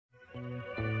В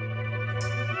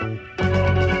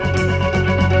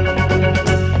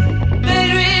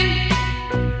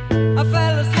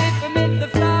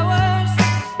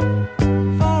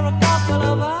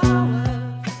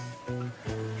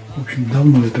общем,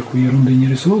 давно я такой ерунды не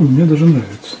рисовал, но мне даже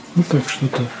нравится. Вот так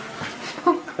что-то.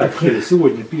 Так,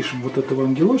 сегодня пишем вот этого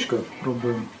ангелочка,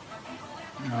 пробуем.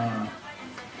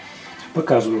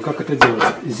 Показываю, как это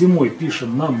делается. Зимой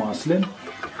пишем на масле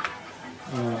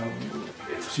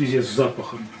в связи с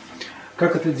запахом.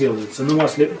 Как это делается? На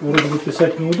масле вроде бы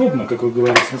писать неудобно, как вы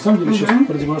говорите. На самом деле сейчас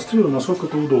продемонстрирую, насколько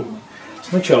это удобно.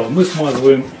 Сначала мы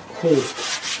смазываем холст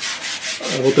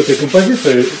вот этой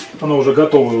композиции. Она уже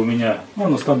готовая у меня.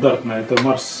 Она стандартная. Это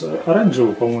Марс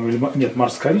оранжевый, по-моему, или нет,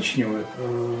 Марс коричневый.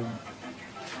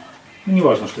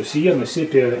 Неважно, что сиена,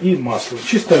 сепия и масло.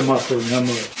 Чистое масло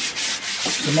льняное.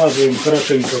 Смазываем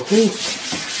хорошенько холст.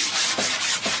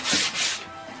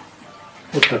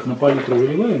 Вот так на палитру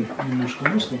выливаем немножко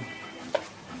масла.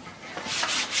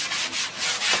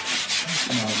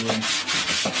 Смазываем.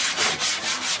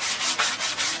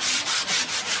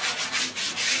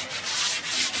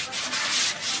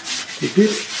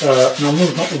 Теперь нам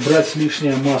нужно убрать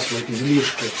лишнее масло,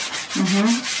 излишки.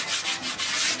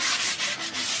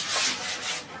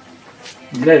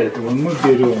 Для этого мы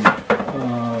берем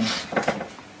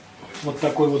вот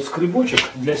такой вот скребочек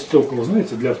для стекол,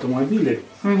 знаете, для автомобилей.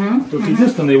 Только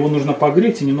единственное, его нужно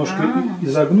погреть и немножко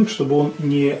изогнуть, чтобы он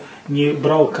не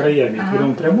брал краями. Когда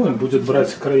он прямой, он будет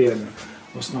брать краями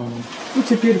в основном. И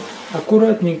теперь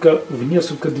аккуратненько в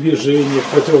несколько движений, в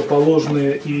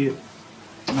противоположные и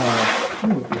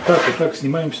так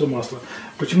снимаем все масло.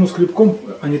 Почему скребком,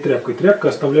 а не тряпкой? Тряпка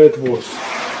оставляет ворс.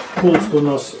 Холст у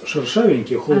нас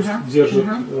шершавенький, холст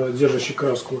держащий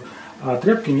краску. А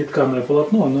тряпки, нетканое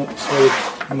полотно, оно ставит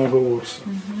много ворса.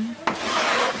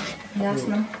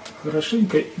 Ясно. Вот.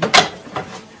 Хорошенько,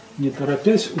 не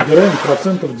торопясь, убираем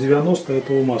процентов 90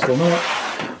 этого масла. Но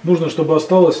нужно, чтобы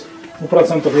осталось,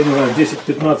 процентов, я не знаю,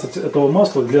 10-15 этого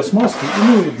масла для смазки,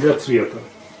 и для цвета,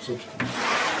 собственно.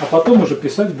 А потом уже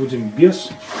писать будем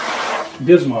без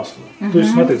масла. То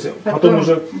есть, смотрите, потом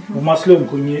уже в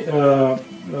масленку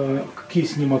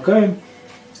кисть не макаем.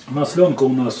 Масленка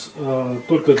у нас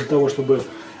только для того, чтобы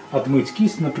отмыть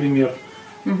кисть, например.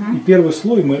 И первый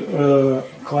слой мы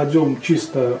кладем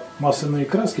чисто масляные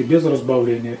краски без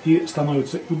разбавления. И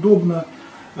становится удобно,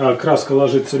 краска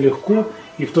ложится легко,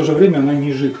 и в то же время она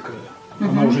не жидкая.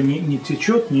 Она уже не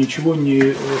течет, ничего с ней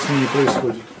не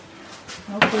происходит.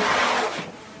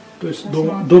 То есть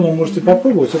дома можете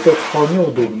попробовать, это вполне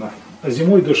удобно. А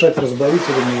зимой дышать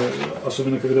разбавителями,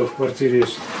 особенно когда в квартире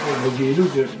есть другие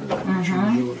люди, очень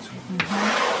нежелательно.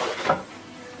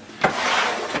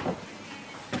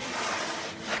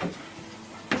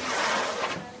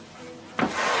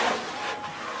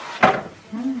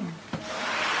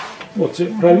 Вот,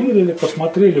 проверили,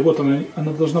 посмотрели, вот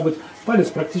она должна быть, палец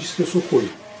практически сухой.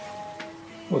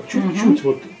 Вот, чуть-чуть,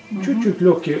 чуть-чуть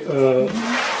легкий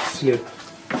след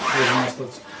должен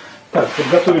остаться. Так,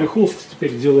 подготовили холст,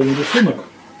 теперь делаем рисунок.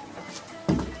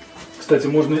 Кстати,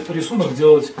 можно рисунок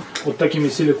делать вот такими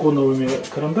силиконовыми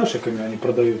карандашиками, они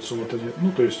продаются вот эти,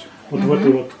 то есть вот в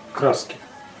этой вот краске.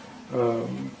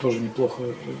 Тоже неплохо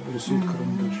рисует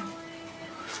карандаш.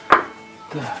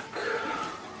 Так,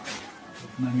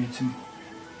 вот наметим.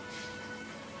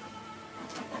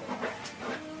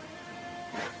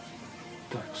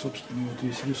 Так, собственно, вот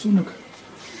весь рисунок.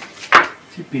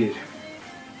 Теперь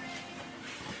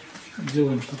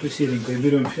делаем что-то серенькое.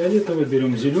 Берем фиолетовый,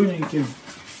 берем зелененький,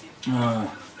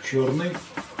 черный.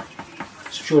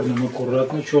 С черным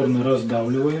аккуратно, черный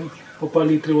раздавливаем по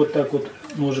палитре вот так вот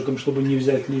ножиком, чтобы не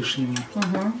взять лишнего.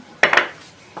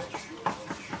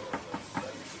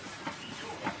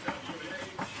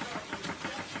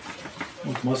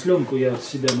 Вот масленку я от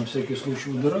себя на всякий случай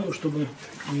убираю, чтобы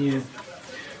не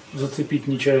зацепить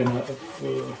нечаянно.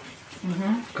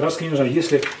 Краска не нужна.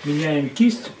 Если меняем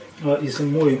кисть,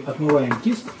 если отмываем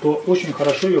кисть, то очень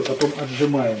хорошо ее потом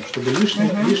отжимаем, чтобы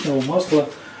лишнего масла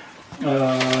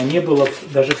не было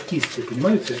даже в кисти,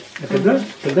 понимаете? И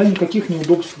тогда никаких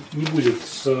неудобств не будет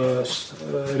с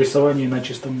рисованием на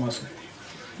чистом масле.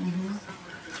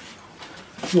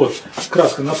 Вот,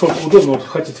 краска, насколько удобно, вот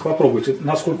хотите попробуйте,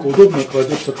 насколько удобно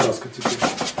кладется краска теперь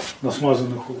на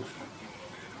смазанный холст.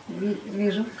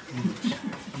 Вижу.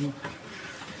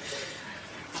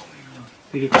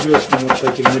 Перекрестно вот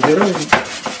таким набираем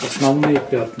основные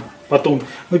пятна. Потом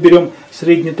мы берем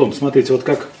средний тон. Смотрите, вот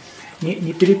как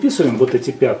не переписываем вот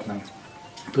эти пятна.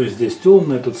 То есть здесь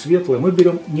темное, тут светлое. Мы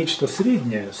берем нечто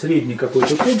среднее, средний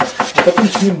какой-то тон, а потом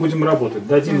с ним будем работать.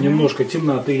 Дадим немножко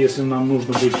темноты, если нам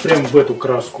нужно будет прямо в эту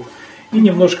краску. И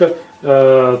немножко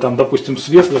там, допустим,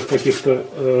 светлых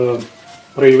каких-то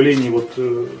проявлений, вот,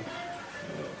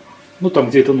 ну, там,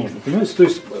 где это нужно, понимаете? То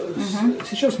есть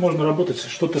сейчас можно работать,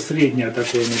 что-то среднее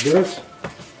такое набирать.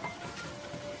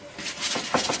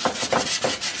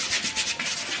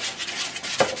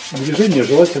 Движения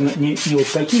желательно не вот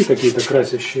такие какие-то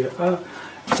красящие, а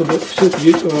чтобы все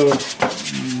это,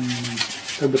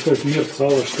 как бы сказать,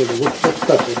 мерцало, что ли. Вот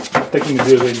так вот, такими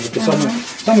движениями. Это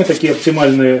самые такие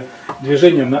оптимальные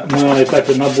движения на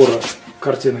этапе набора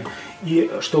картины.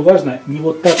 И что важно, не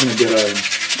вот так набираем.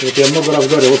 Вот я много раз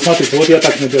говорил, вот смотрите, вот я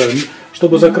так набираю.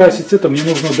 Чтобы закрасить это, мне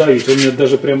нужно давить. У меня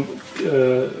даже прям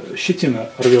щетина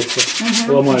рвется,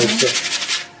 ломается.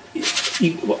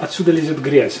 И отсюда лезет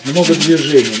грязь, много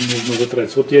движений нужно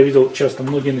затратить. Вот я видел, часто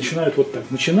многие начинают вот так,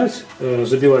 начинать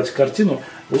забивать картину,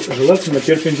 желательно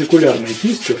перпендикулярной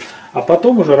кистью, а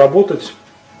потом уже работать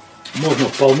можно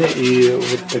вполне и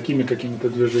вот такими какими-то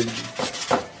движениями.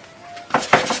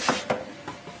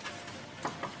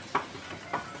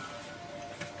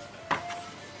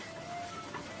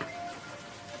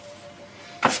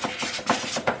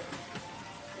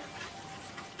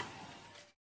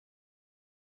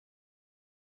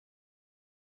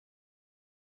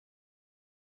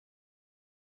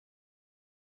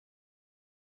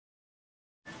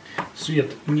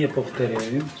 Цвет не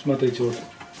повторяем. Смотрите, вот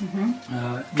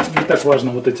не так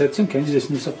важно вот эти оттенки, они здесь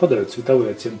не совпадают,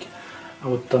 цветовые оттенки. А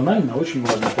вот тонально очень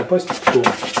важно попасть в тон.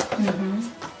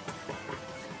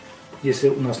 Если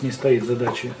у нас не стоит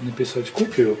задача написать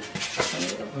копию,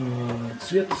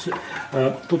 цвет.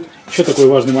 Тут еще такой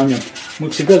важный момент. Мы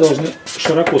всегда должны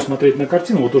широко смотреть на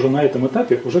картину. Вот уже на этом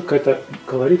этапе уже какой-то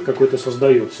колорит какой-то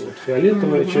создается. Вот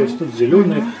фиолетовая часть, тут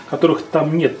зеленые, которых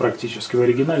там нет практически. В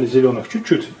оригинале зеленых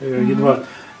чуть-чуть едва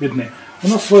видны. У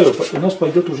нас свое, у нас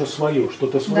пойдет уже свое,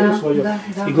 что-то свое, свое. Да,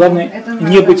 и главное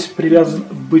не быть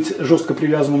быть жестко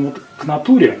привязанным вот к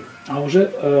натуре, а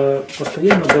уже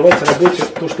постоянно давать работе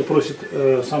то, что просит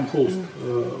сам холст,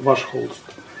 ваш холст.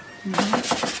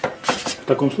 В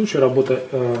таком случае работа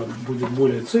будет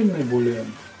более цельной, более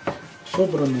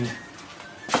собранной.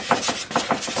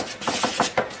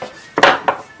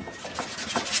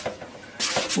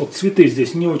 Вот цветы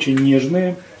здесь не очень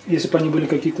нежные. Если бы они были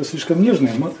какие-то слишком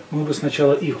нежные, мы бы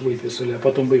сначала их выписали, а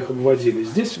потом бы их обводили.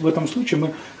 Здесь в этом случае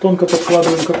мы тонко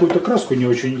подкладываем какую-то краску не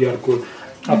очень яркую,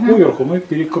 а поверху мы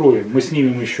перекроем. Мы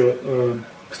снимем еще,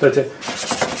 кстати,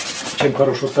 чем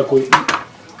хорош вот такой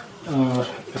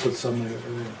этот самый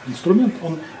инструмент,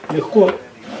 он легко,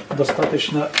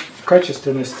 достаточно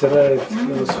качественно стирает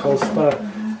с холста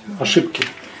ошибки.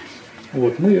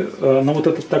 Вот, мы на вот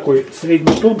этот такой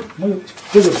средний тон мы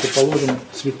поверху положим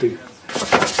цветы.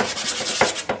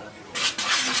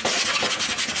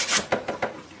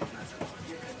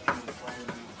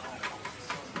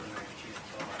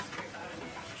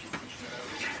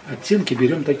 Оттенки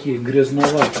берем такие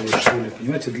грязноватые, что ли,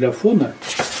 понимаете, для фона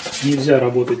нельзя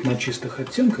работать на чистых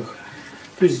оттенках,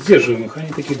 то есть сдерживаем их,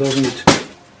 они такие должны быть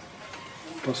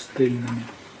пастельными,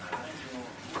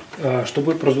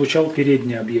 чтобы прозвучал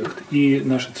передний объект и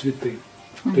наши цветы.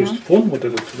 То есть фон вот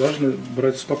этот важно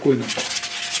брать спокойно.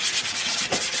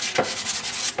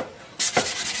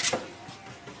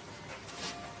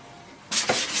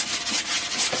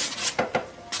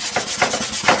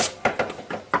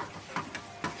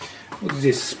 Вот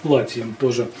здесь с платьем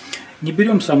тоже. Не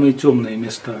берем самые темные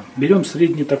места, берем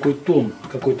средний такой тон,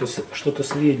 какой-то что-то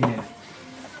среднее.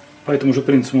 По этому же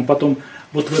принципу потом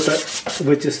вот в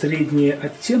эти средние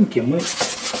оттенки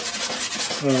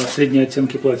средние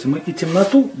оттенки платья мы и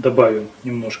темноту добавим,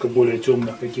 немножко более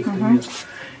темных каких-то мест,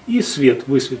 и свет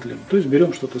высветлим. То есть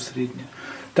берем что-то среднее.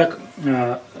 Так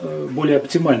более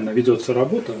оптимально ведется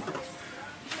работа.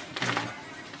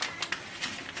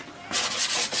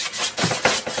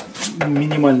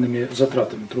 Минимальными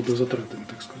затратами, трудозатратами,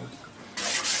 так сказать.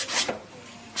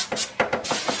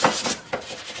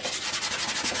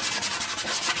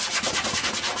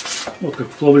 Вот как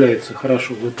вплавляется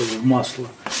хорошо в это масло.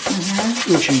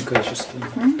 Очень качественно.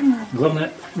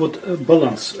 Главное, вот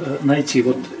баланс найти,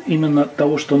 вот именно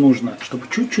того, что нужно, чтобы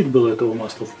чуть-чуть было этого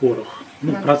масла в порах.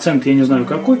 Ну, процент я не знаю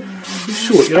какой. И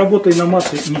все. И работая на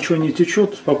масле, ничего не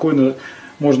течет, спокойно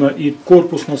можно и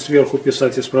корпусно сверху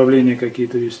писать, исправления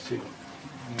какие-то вести.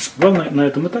 Главное на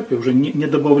этом этапе уже не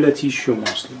добавлять еще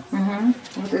масла.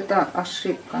 Вот это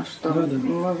ошибка, что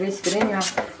мы весь время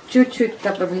чуть-чуть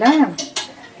добавляем.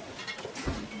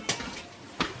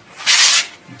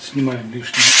 Снимаем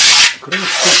лишнюю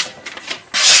краску,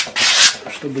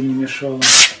 чтобы не мешало.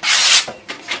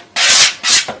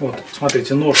 Вот,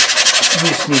 смотрите, нож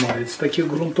не снимает с таких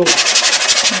грунтов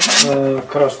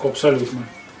краску абсолютно.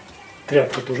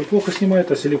 тряпка тоже плохо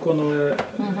снимает, а силиконовая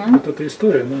вот эта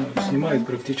история, она снимает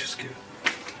практически.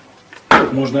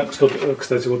 Вот можно,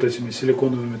 кстати, вот этими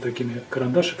силиконовыми такими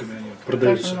карандашиками они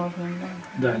продаются. Можно,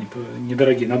 да, они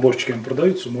недорогие, наборчиками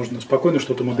продаются, можно спокойно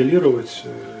что-то моделировать,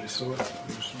 рисовать.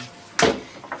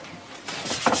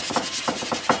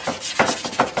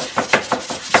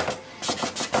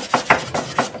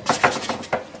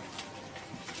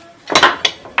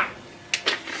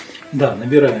 Да,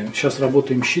 набираем. Сейчас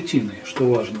работаем щетиной, что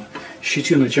важно.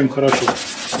 Щетина чем хорошо?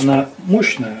 Она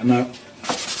мощная, она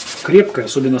крепкая,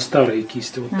 особенно старые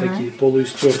кисти, вот такие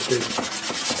полуистертые.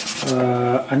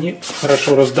 Они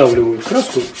хорошо раздавливают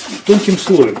краску тонким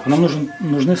слоем. А нам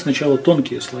нужны сначала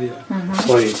тонкие слои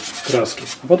краски,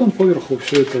 а потом поверху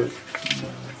все это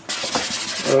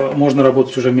можно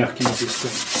работать уже мягкими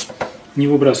кистями. Не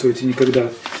выбрасывайте никогда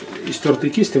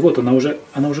истертые кисти. Вот она уже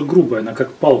грубая, она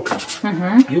как палка.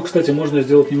 Ее, кстати, можно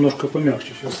сделать немножко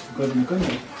помягче. Сейчас покажу на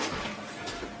камеру.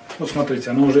 Вот смотрите,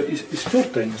 она уже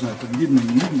истертая, не знаю, там видно,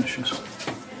 не видно сейчас.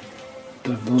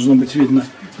 Так, должно быть видно.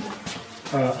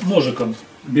 Ножиком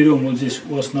берем вот здесь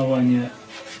у основания,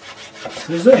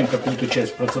 срезаем какую-то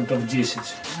часть, процентов 10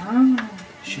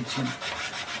 щетин.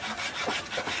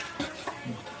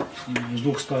 Вот, с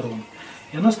двух сторон.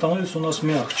 И она становится у нас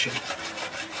мягче.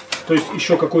 То есть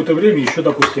еще какое-то время, еще,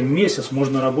 допустим, месяц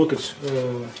можно работать.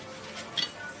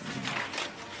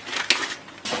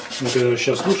 Вот я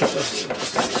сейчас слушаю,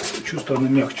 чувствую, она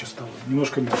мягче стала,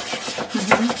 немножко мягче.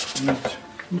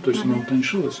 Ну, то есть она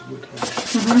утоньшилась и будет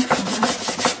работать.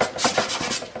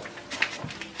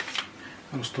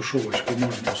 Растушевочкой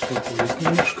можно успокоить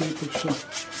немножко это все.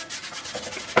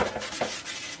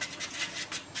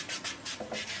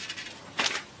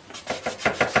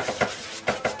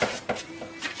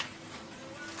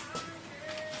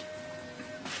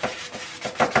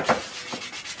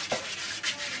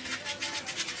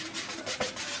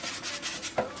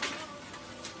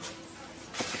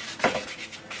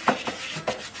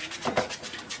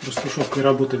 Растушевкой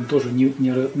работаем тоже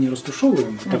не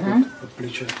растушевываем, вот так вот от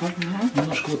плеча, а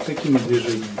немножко вот такими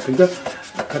движениями. Когда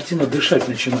картина дышать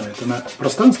начинает, она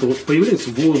пространство, вот появляется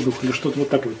воздух или что-то вот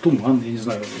такое, туман, я не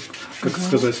знаю, как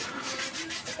сказать,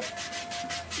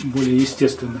 более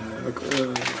естественная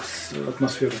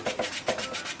атмосфера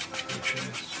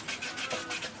получается.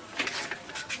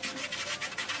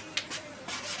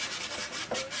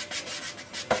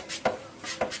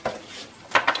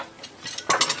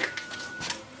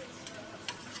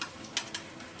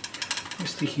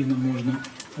 Стихийно можно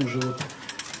уже вот,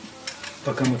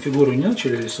 пока мы фигуру не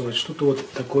начали рисовать, что-то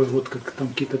вот такое вот, как там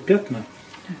какие-то пятна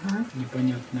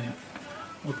непонятные.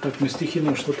 Вот так мы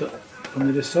стихийно что-то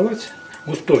нарисовать,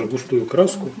 вот тоже густую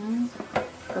краску.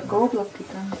 Как облаки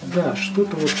там. Да,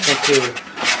 что-то вот такое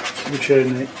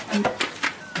случайное.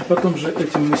 И потом же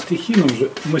этим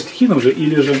мастихином же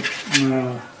или же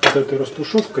вот этой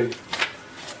растушевкой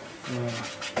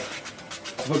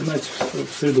вогнать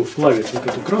в среду, вплавить вот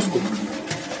эту краску.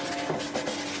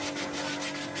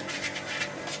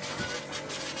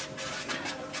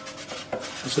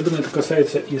 Особенно это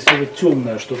касается, если вы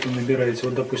темное что-то набираете.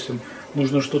 Вот, допустим,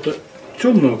 нужно что-то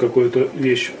темную какую-то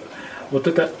вещь. Вот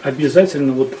это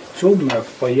обязательно вот темное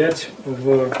впаять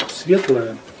в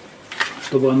светлое,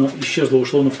 чтобы оно исчезло,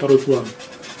 ушло на второй план.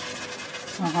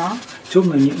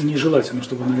 Темное нежелательно,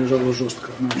 чтобы оно лежало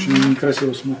жестко. Оно очень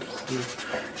некрасиво смотрится.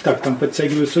 Так, там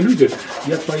подтягиваются люди.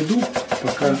 Я пойду,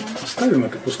 пока оставим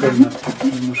это, пускай она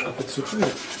немножко подсыхает.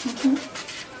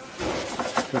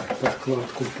 Так,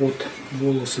 подкладку под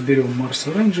волосы берем Марс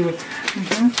оранжевый.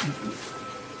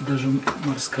 Даже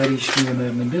Марс коричневый,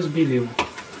 наверное, без белил.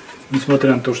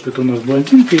 Несмотря на то, что это у нас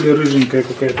блондинка или рыженькая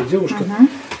какая-то девушка,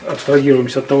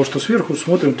 абстрагируемся от того, что сверху,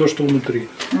 смотрим то, что внутри.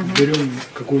 Берем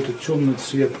какой-то темный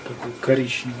цвет, такой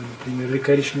коричневый, например, или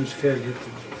коричневый с фиолетовым.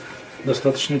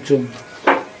 Достаточно темный.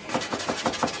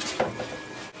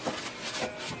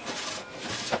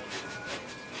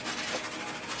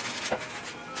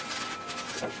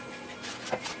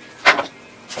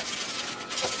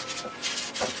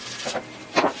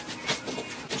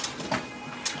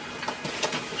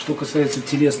 Что касается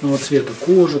телесного цвета,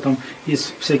 кожи, там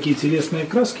есть всякие телесные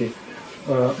краски,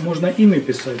 можно ими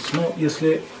писать, но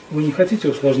если вы не хотите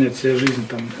усложнять себе жизнь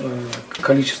там,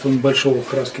 количеством большого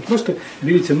краски, просто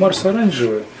берите Марс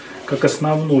оранжевый, как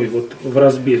основной вот в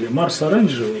разбеле, Марс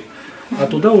оранжевый, а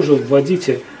туда уже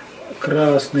вводите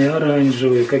красные,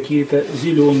 оранжевые, какие-то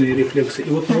зеленые рефлексы. И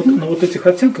вот на вот этих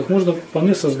оттенках можно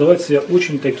вполне создавать себе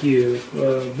очень такие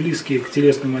близкие к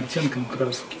телесным оттенкам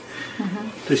краски.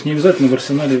 То есть не обязательно в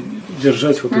арсенале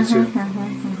держать вот эти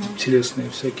телесные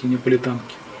всякие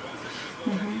неаполитанки.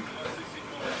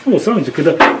 Ну, вот сравните,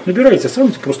 когда набираете,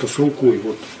 сравните просто с рукой.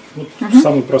 Вот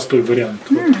самый простой вариант.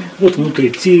 Вот внутри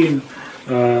тень.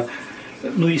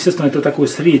 Ну, естественно, это такой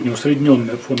средний,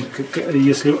 усредненный фон.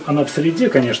 Если она в среде,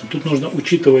 конечно, тут нужно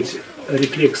учитывать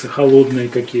рефлексы холодные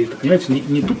какие-то. Понимаете,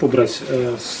 не тупо брать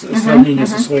сравнение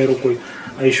со своей рукой,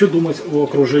 а еще думать о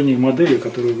окружении модели,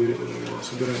 которую вы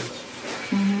собираете.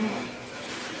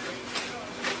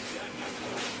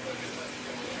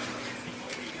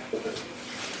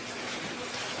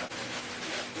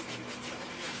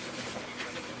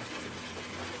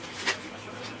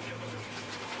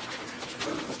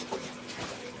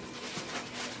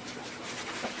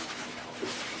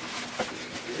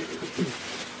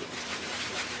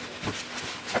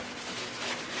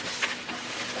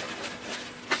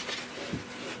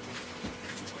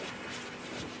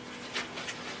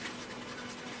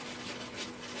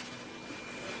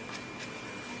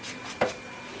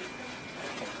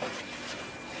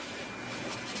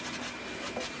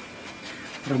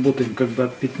 Работаем как бы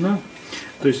от пятна,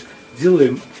 то есть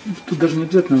делаем, тут даже не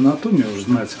обязательно анатомию уже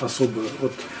знать особо,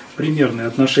 вот примерные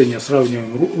отношения,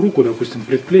 сравниваем руку, допустим,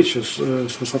 предплечье с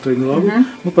высотой головы,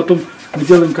 мы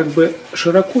делаем как бы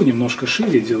широко, немножко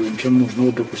шире делаем, чем нужно,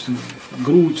 вот, допустим,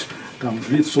 грудь, там,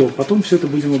 лицо, потом все это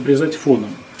будем обрезать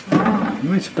фоном.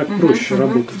 Понимаете, так проще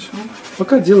работать.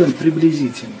 Пока делаем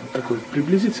приблизительно, такой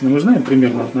приблизительно, мы знаем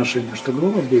примерно отношение, что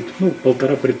голова будет, ну,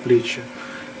 1,5 предплечья.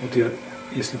 Вот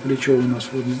если плечо у нас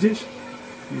вот здесь,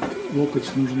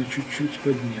 локоть нужно чуть-чуть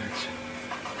поднять.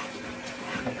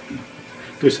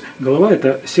 То есть голова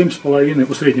это 7,5,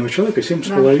 у среднего человека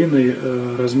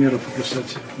 7,5 размеров по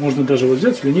высоте. Можно даже вот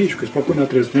взять линеечку и спокойно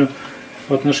отрезать. У меня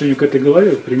по отношению к этой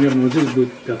голове примерно вот здесь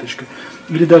будет пяточка.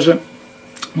 Или даже,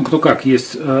 ну кто как,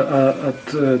 есть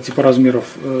от типа размеров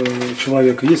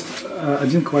человека, есть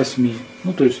 1 к 8,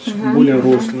 ну то есть более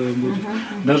рослая будет.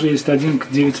 Даже есть 1 к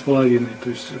 9,5, то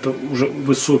есть это уже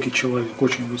высокий человек,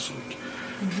 очень высокий.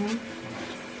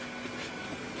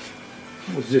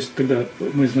 Вот здесь тогда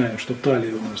мы знаем, что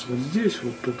талия у нас вот здесь,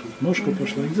 вот тут вот ножка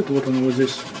пошла, где-то вот она вот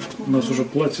здесь, у нас уже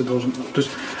платье должно, то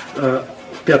есть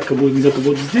пятка будет где-то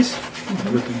вот здесь,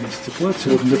 в этом месте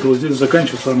платье, вот где-то вот здесь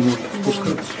заканчивается, оно может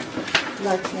спускаться.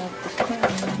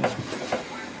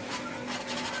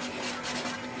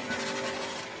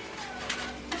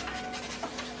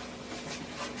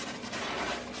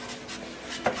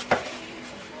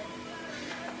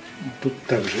 Тут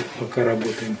также пока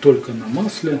работаем только на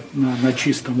масле, на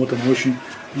чистом. Вот она очень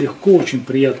легко, очень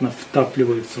приятно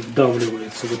втапливается,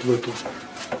 вдавливается вот в эту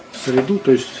среду.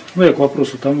 То есть, ну я к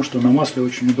вопросу тому, что на масле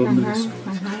очень удобно рисовать.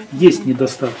 Есть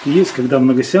недостатки, есть, когда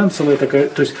многосеансовая такая,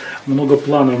 то есть много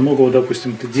планов, много,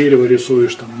 допустим, ты дерево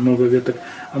рисуешь, там много веток,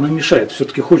 она мешает.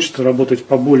 Все-таки хочется работать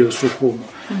по более сухому.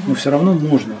 Но все равно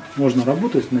можно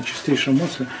работать на чистейшем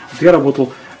масле. Вот я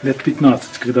работал лет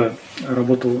 15, когда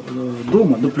работал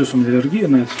дома, ну плюс у меня аллергия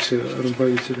на эти все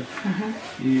разбавители.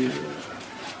 И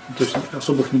то есть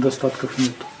особых недостатков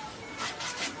нет.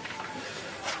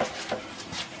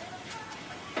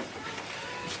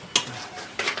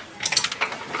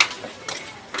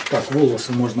 Так,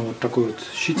 волосы можно вот такой вот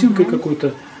щетинкой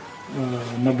какой-то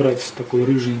набрать, такой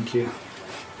рыженький,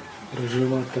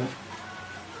 рыжевато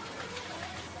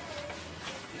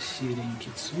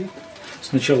серенький цвет.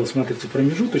 Сначала смотрите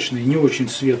промежуточные, не очень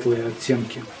светлые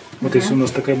оттенки. Вот если у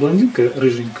нас такая блондинка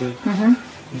рыженькая,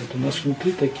 вот у нас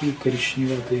внутри такие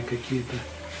коричневатые какие-то.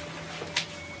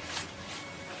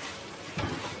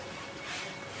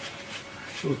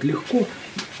 Вот легко,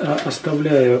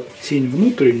 оставляя тень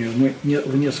внутреннюю, мы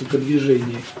в несколько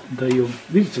движений даем.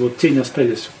 Видите, вот тень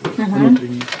остались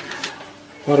внутренние,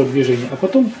 пару движений, а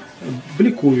потом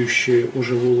бликующие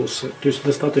уже волосы, то есть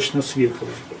достаточно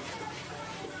светлые.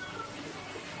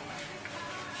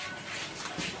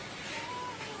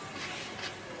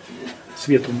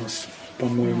 Цвет у нас,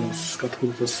 по-моему,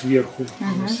 откуда-то сверху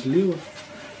слева.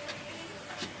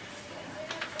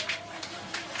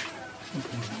 Вот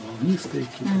можно волнистые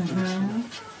какие-то.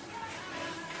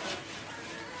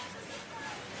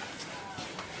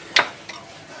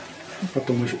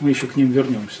 Потом мы еще к ним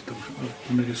вернемся, там,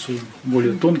 нарисуем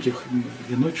более тонких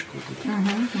веночек. Вот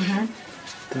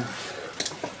так.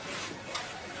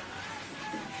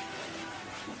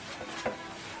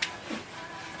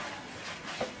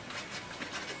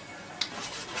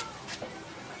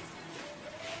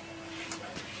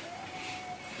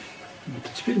 Вот, а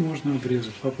теперь можно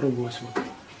обрезать, попробовать вот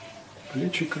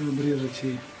плечико обрезать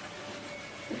и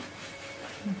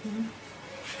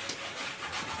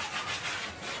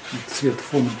цвет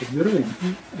фона подбираем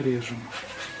и режем.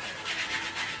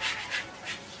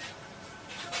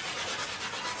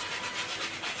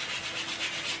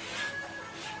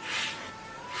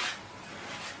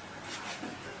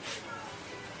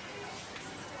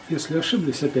 если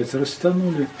ошиблись, опять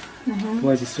растянули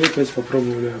платьице, опять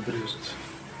попробовали обрезать.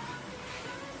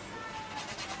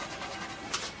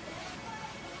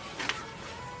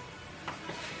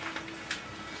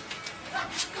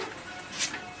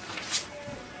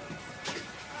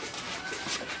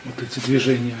 Вот эти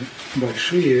движения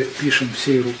большие, пишем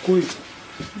всей рукой,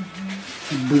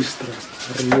 быстро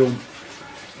рвем,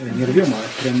 не рвем,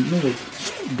 а прям, ну вот,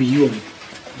 бьем.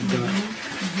 Да.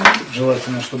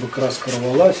 Желательно, чтобы краска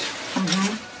рвалась. Вот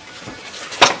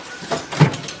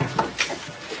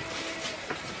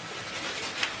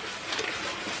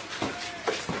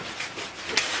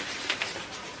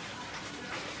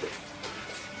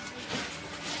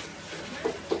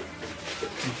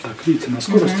так, видите, на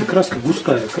скорости краска,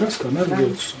 густая краска, она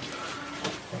рвется.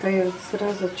 Это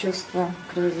сразу чувство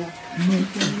крылья.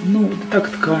 Ну, так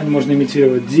ткань можно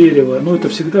имитировать, дерево, но это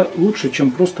всегда лучше,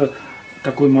 чем просто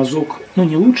такой мазок. Ну,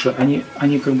 не лучше,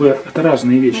 они как бы, это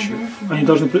разные вещи. Они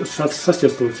должны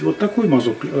соседствовать. Вот такой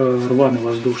мазок рваный,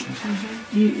 воздушный,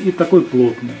 и такой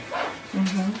плотный.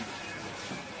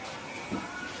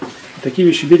 Такие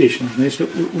вещи беречь нужно. Если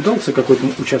удался какой-то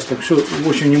участок, все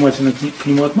очень внимательно к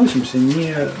нему относимся,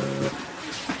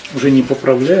 уже не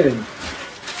поправляем.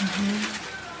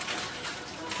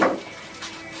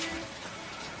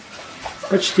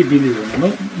 Почти белила,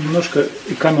 но немножко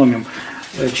экономим.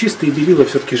 Чистые белила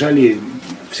все-таки жалеем.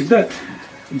 Всегда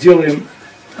делаем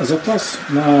запас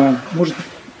на, может,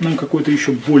 нам какое-то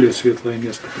еще более светлое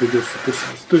место придется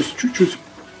писать. То есть чуть-чуть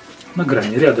на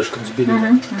грани, рядышком с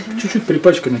белилом. Чуть-чуть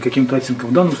припачканный каким-то оттенком.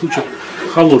 В данном случае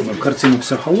холодная. Картина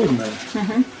вся холодная.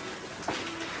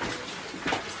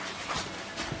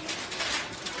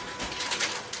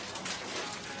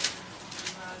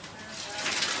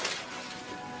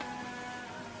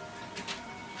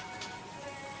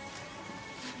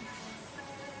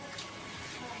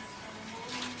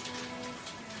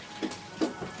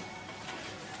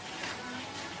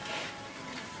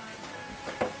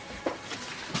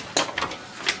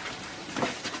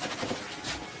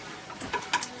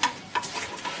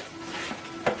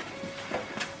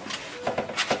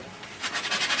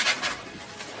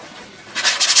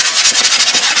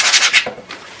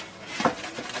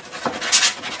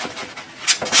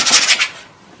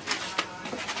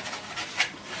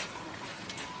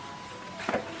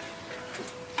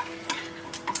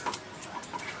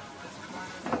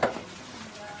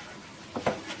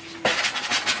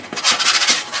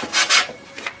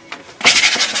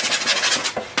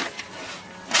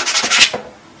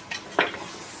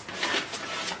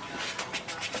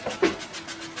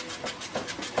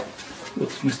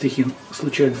 Мастихин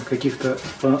случайно каких-то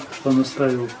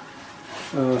понаставил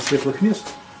светлых мест,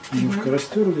 немножко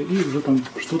растерли, и уже там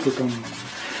что-то там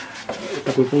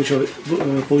такое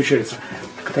получается.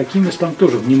 К таким местам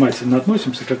тоже внимательно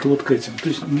относимся, как и вот к этим. То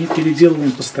есть не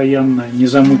переделываем постоянно, не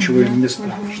замучиваем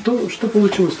места. Что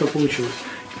получилось, то получилось.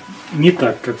 Не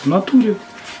так, как в натуре,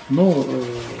 но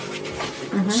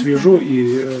свежо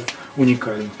и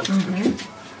уникально, так сказать.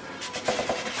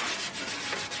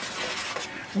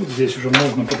 Вот здесь уже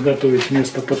можно подготовить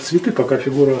место под цветы, пока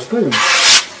фигуру оставим.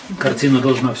 Картина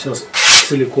должна вся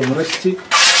целиком расти.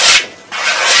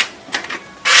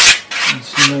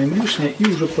 Снимаем лишнее и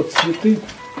уже под цветы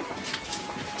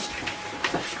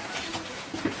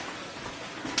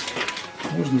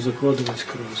можно закладывать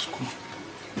краску.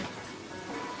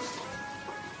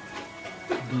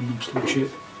 В данном случае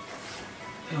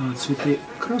цветы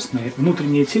красные,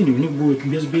 внутренние тени у них будут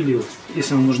без белил.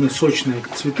 Если нам нужны сочные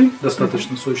цветы,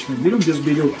 достаточно сочные, берем без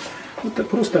белил. Вот так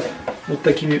просто вот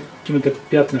такими какими-то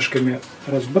пятнышками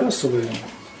разбрасываем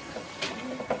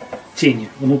тени,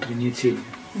 внутренние тени.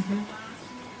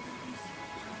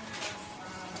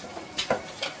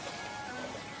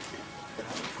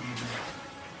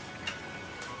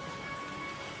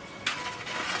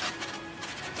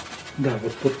 Да,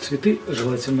 вот под цветы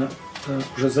желательно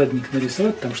уже задник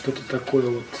нарисовать, там что-то такое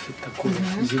вот, такое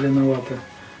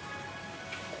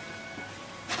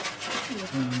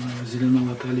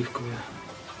зеленовато-оливковое.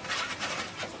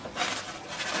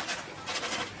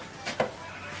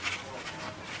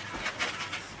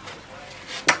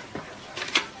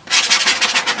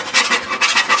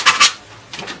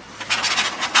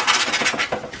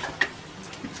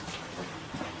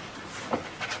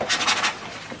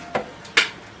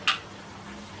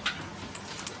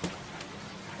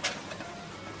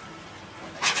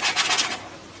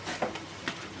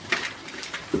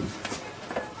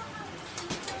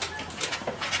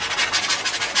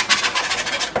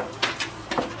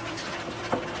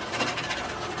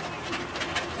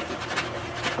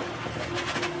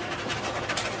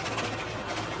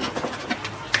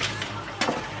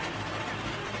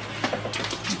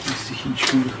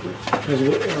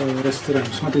 Сразу растираем.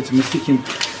 Смотрите, мастихин.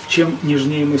 Чем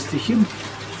нежнее мастихин,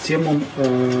 тем он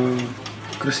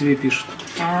красивее пишет.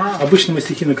 Обычно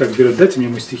мастихины как берет, дайте мне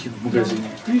мастихин в магазине.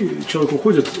 И человек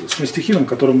уходит с мастихином,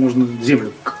 которым можно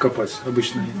землю копать.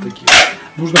 Обычно они такие.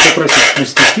 Нужно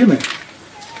попросить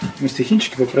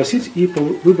мастихинчики попросить и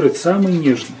выбрать самый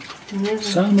нежный,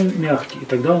 самый мягкий. И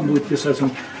тогда он будет писать,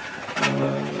 он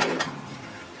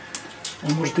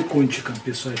может и кончиком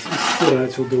писать, и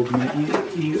стирать удобно,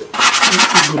 и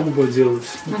грубо делать.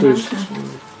 Ну, то есть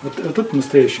вот это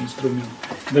настоящий инструмент.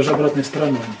 Даже обратной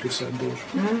стороной он писать должен.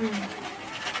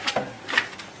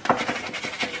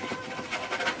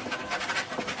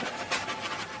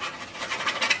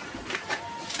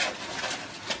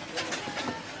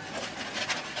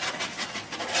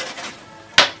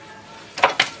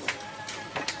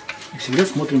 Всегда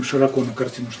смотрим широко на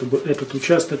картину, чтобы этот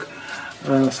участок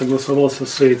согласовался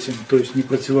с этим, то есть не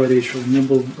противоречил, не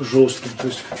был жестким. То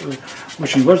есть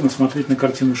очень важно смотреть на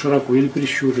картину широко, или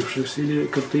прищурившись, или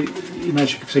как-то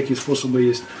иначе, всякие способы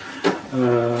есть.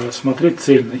 Смотреть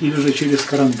цельно, или же через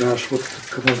карандаш, вот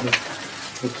когда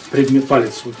вот предмет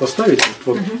палец вот поставить,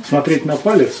 вот, смотреть на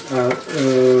палец,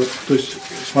 то есть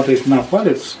смотреть на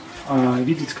палец, а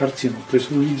видеть картину. То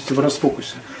есть вы видите в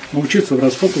расфокусе. Научиться в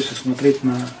расфокусе смотреть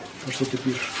на то, что ты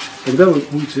пишешь. Тогда вы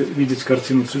будете видеть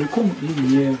картину целиком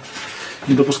и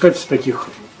не допускать таких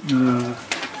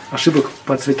ошибок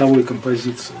по цветовой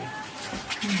композиции.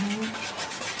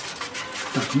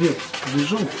 Так, нет,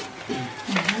 побежал.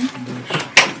 Дальше.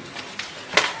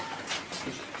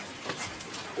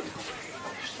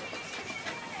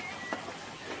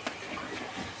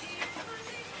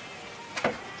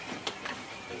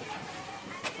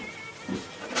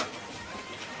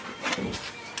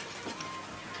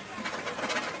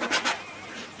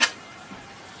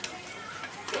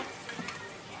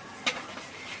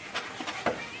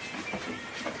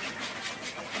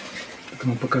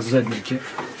 Мы пока сзади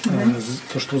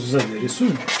то, что сзади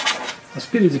рисуем, а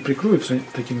спереди прикроется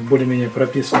такими более-менее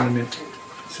прописанными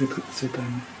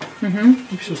цветами.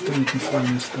 И все станет на свои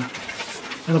места.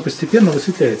 Она постепенно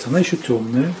высветляется. Она еще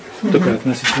темная, такая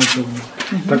относительно темная.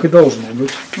 Так и должна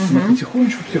быть. Она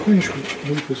потихонечку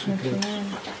будет высветляться.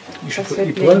 Еще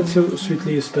и платье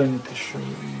светлее станет, еще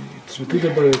и цветы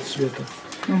добавят цвета.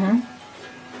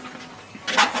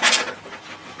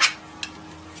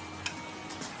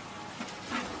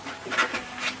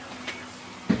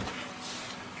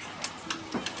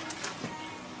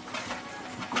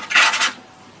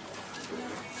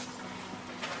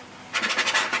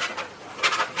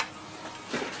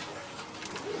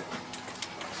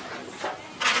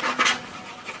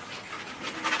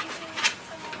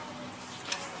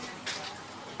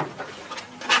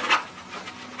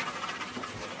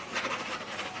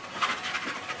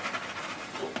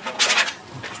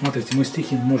 Смотрите,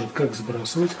 мастихин может как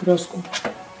сбрасывать краску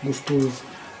густую,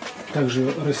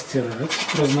 также растирать,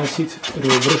 разносить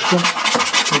ребрышком,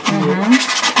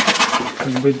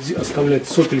 как бы оставлять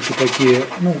сопельки такие,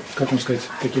 ну, как вам сказать,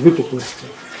 такие выпуклости.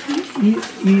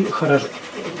 И хорошо,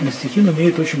 мастихин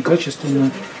умеет очень качественно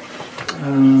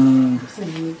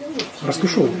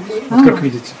растушевывать, вот как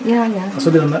видите.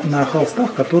 Особенно на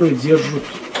холстах, которые держат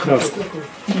краску.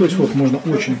 Ну, то есть вот можно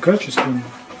очень качественно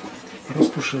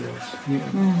растушевать.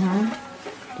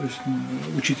 То есть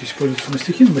учитесь пользоваться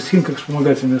мастихином. Мастихин как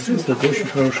вспомогательное средство, это очень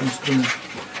хороший инструмент.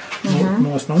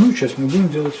 Но основную часть мы будем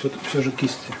делать все же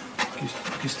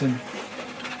кистями.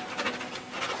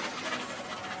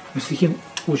 Мастихин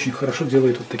очень хорошо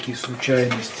делает вот такие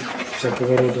случайности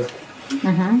всякого рода.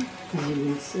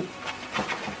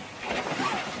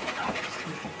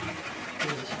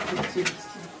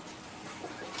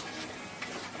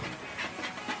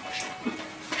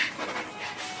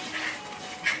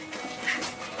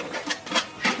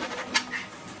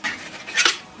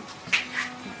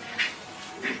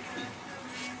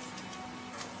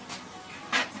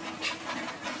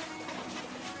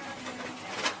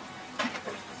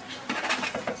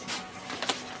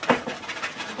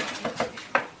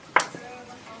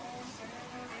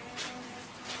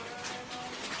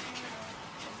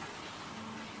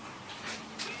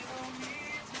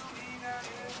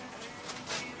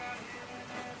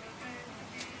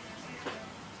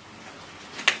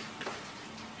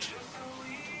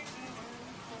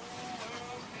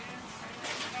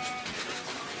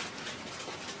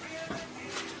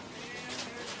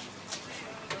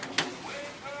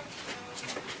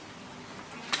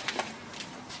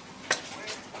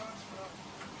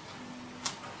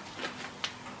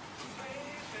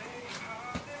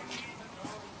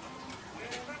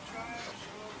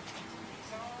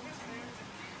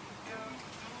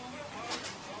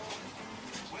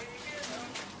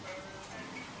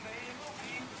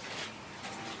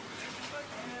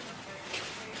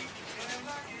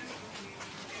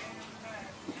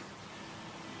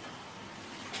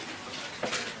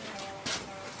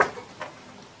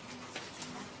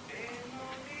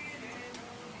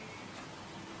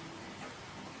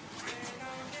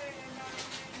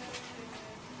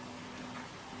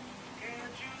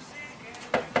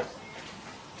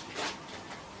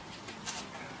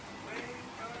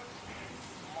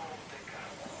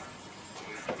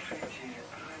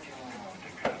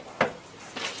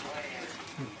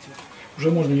 уже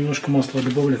можно немножко масла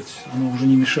добавлять, оно уже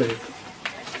не мешает.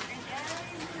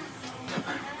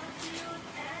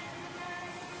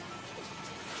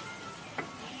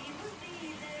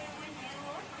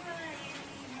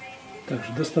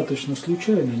 Также достаточно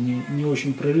случайно, не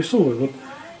очень прорисовывая, вот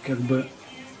как бы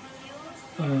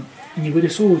не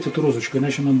вырисовывать эту розочку,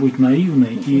 иначе она будет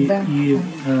наивной и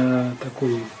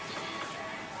такой,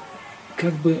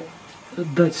 как бы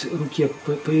дать руке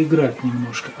поиграть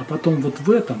немножко, а потом вот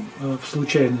в этом, в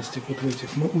случайности, вот в этих,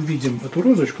 мы увидим эту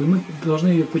розочку, и мы должны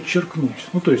ее подчеркнуть,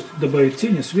 ну то есть добавить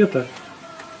тени, света,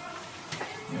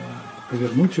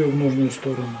 повернуть ее в нужную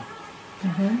сторону.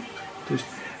 То есть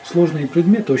сложные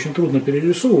предметы очень трудно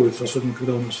перерисовываются, особенно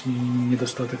когда у нас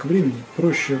недостаток времени.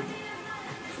 Проще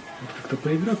вот как-то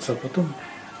поиграться, а потом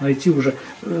найти уже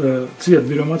цвет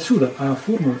берем отсюда, а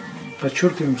форму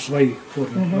подчеркиваем свои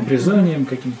формы, обрезанием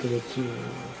каким-то вот.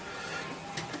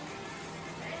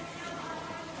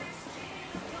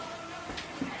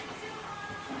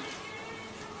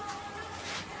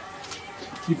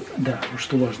 И, да,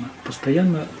 что важно,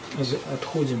 постоянно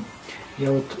отходим.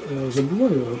 Я вот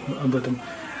забываю об этом.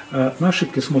 На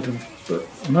ошибки смотрим.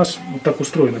 У нас вот так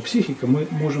устроена психика, мы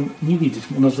можем не видеть,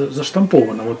 у нас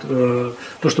заштамповано. Вот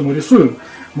то, что мы рисуем,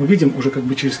 мы видим уже как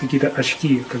бы через какие-то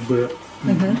очки, как бы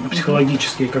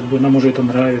психологические, как бы нам уже это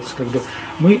нравится, как бы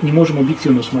мы не можем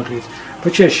объективно смотреть.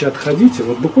 Почаще отходите,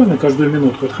 вот буквально каждую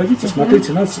минутку отходите,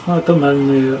 смотрите на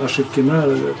тональные ошибки, на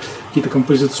какие-то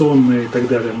композиционные и так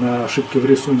далее, на ошибки в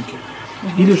рисунке.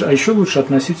 Или же, а еще лучше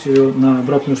относить ее на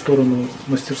обратную сторону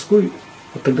мастерской.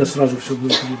 Вот тогда сразу все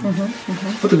будет видно.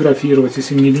 Фотографировать,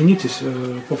 если не ленитесь,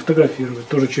 пофотографировать.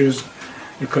 Тоже через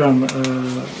экран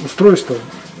устройства,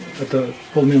 это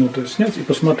полминуты снять и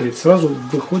посмотреть. Сразу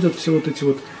выходят все вот эти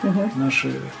вот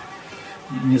наши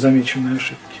незамеченные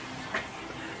ошибки.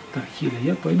 Так, Хиля,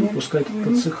 я пойду, пускай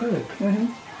подсыхает.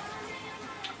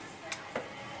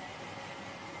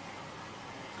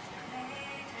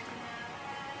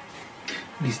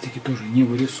 Листики тоже не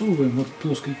вырисовываем. Вот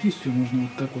плоской кистью можно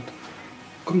вот так вот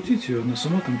крутить ее, она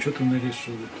сама там что-то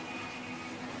нарисует.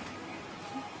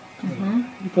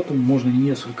 И потом можно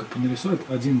несколько понарисовать,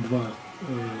 один-два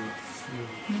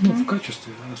в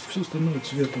качестве, а все остальное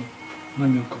цветом,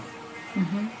 намеком.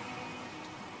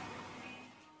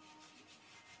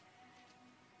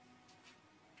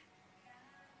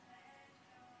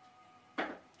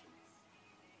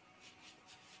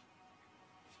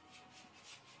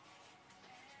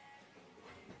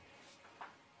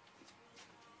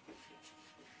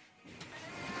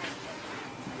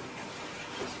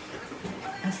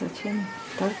 Зачем?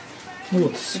 Так? Ну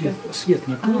вот свет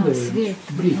накладываем,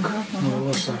 брик на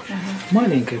волосах.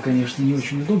 Маленькая, конечно, не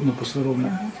очень удобно по-сырому,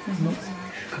 но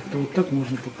как-то вот так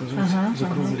можно показать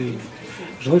закругление.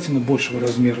 Желательно большего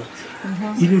размера.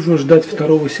 Или уже ждать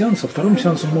второго сеанса. Вторым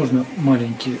сеансом можно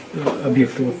маленькие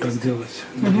объекты вот так делать.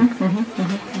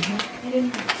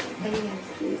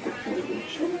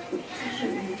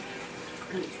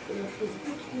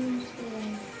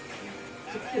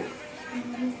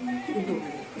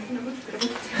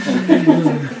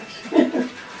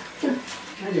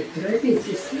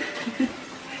 Торопитесь.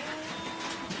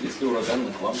 Если ураган,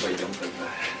 мы к вам пойдем тогда.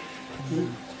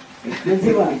 На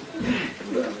диван.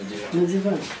 Да, на диван. На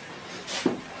диван.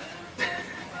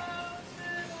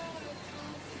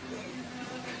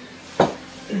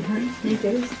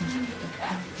 Интересно.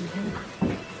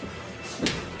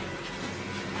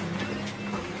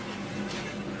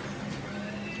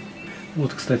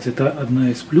 Вот, кстати, это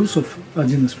один из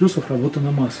плюсов работы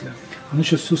на масле. Оно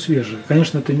сейчас все свежее.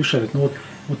 Конечно, это мешает, но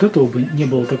вот этого бы не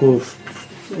было такого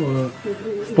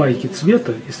в пайке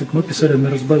цвета, если бы мы писали на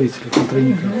разбавителях, на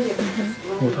тройниках.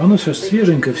 Вот, оно сейчас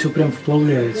свеженькое, все прям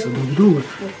вплавляется друг в друга.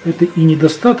 Это и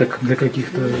недостаток для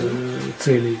каких-то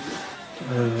целей,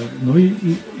 но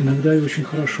и иногда и очень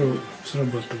хорошо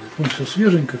срабатывает. Вон все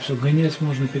свеженько, все гонять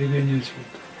можно, перегонять. Вот.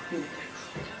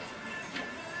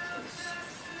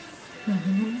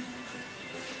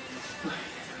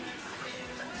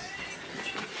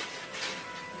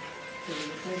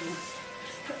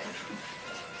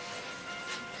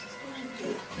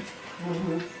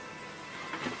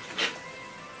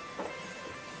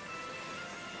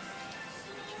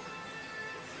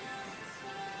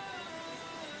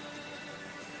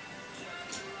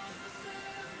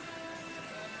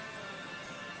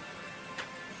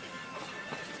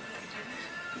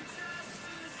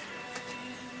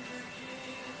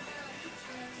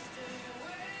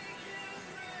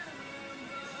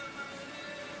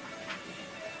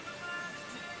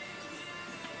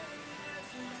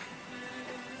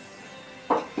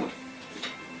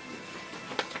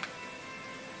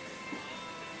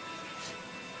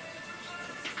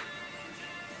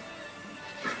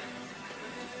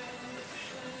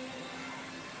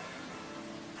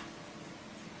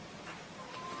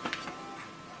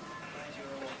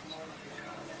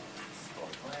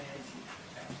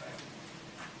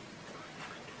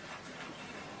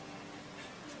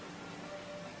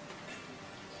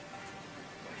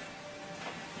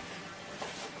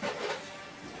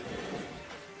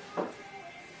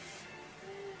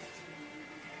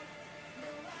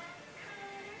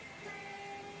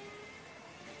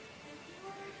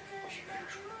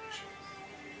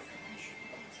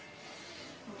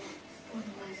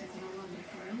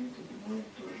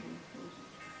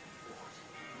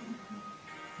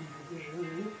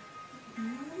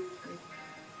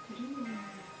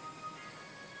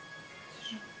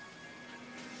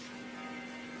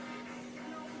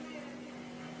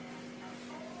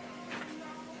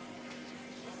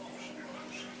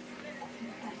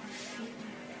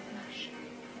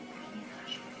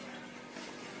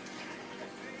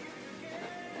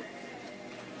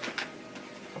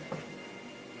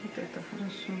 Это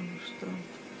хорошо, что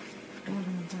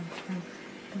можно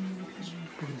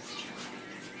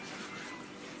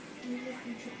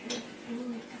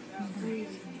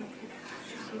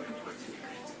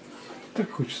Так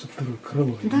хочется второе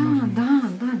крыло. Да,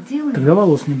 делаем. Тогда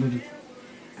волос не будет.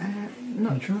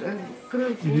 Да,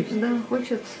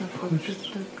 хочется.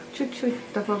 Так, чуть-чуть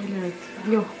добавлять,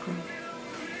 легкое.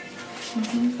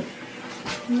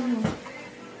 Ну,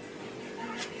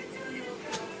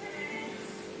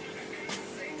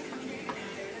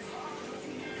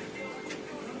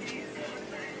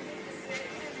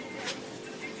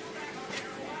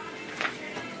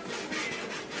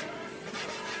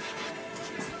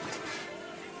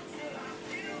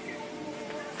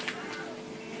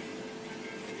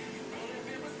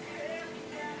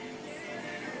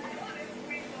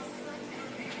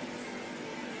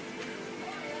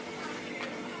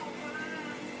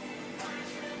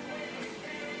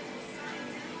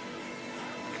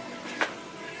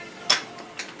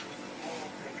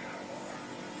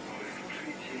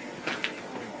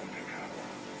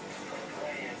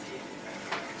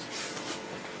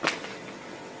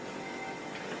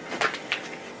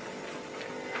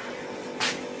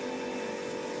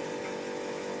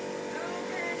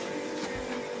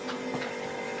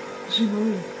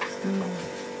 живой,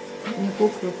 не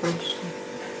куклы больше.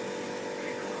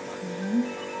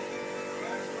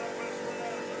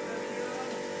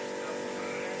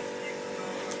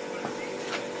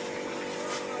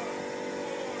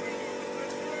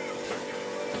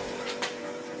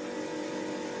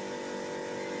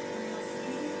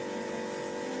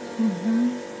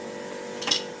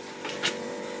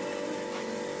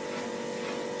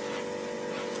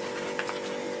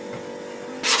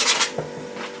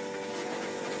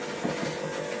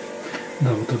 Да,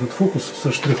 вот этот фокус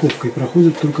со штриховкой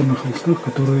проходит только на холстах,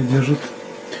 которые держат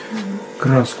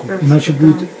краску. Иначе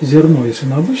будет зерно, если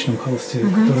на обычном холсте,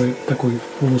 который такой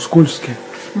полускользкий,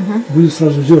 будет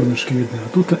сразу зернышки видны. А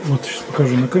тут, вот сейчас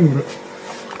покажу на камеру,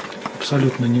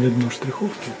 абсолютно не видно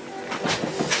штриховки.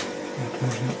 Вот,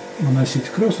 можно наносить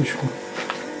красочку.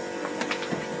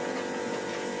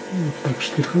 И вот так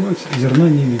штриховать, зерна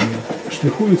не видно.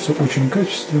 Штрихуется очень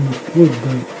качественно, вплоть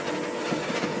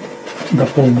до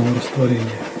полного растворения.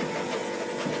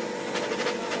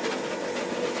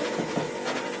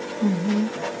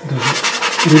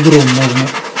 Даже ребром можно,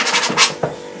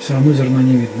 все равно зерна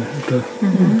не видно.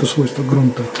 Это свойство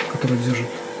грунта, которое держит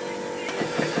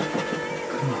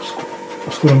краску.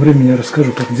 В скором времени я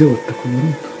расскажу, как делать такой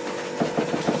грунт.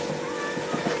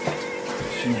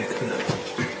 Все некогда.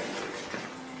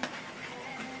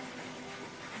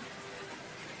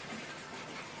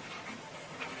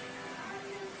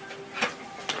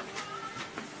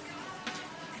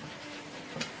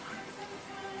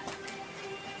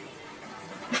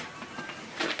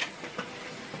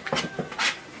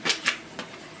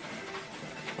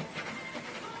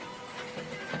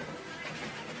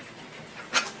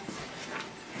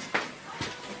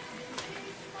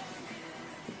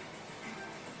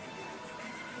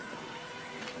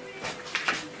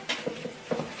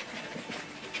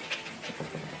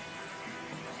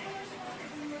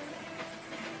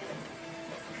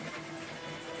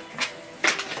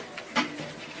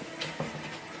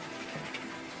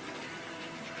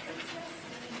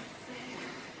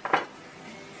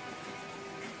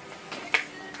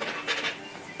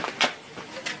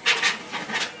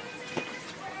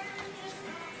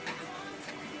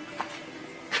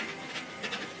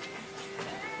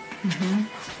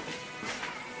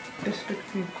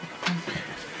 Перспективку.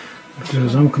 Вот я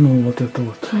замкнул вот это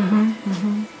вот.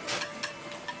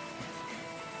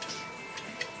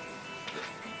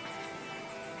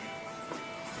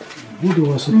 Буду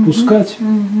вас отпускать.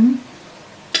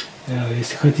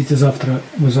 Если хотите завтра,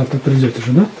 вы завтра придете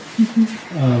же, да?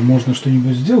 Можно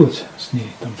что-нибудь сделать с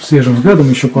ней, там, свежим взглядом,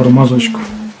 еще пару мазочков.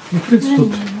 Ну, в принципе,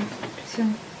 тут Все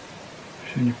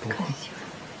все неплохо. красиво.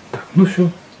 Так, ну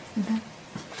все. Да.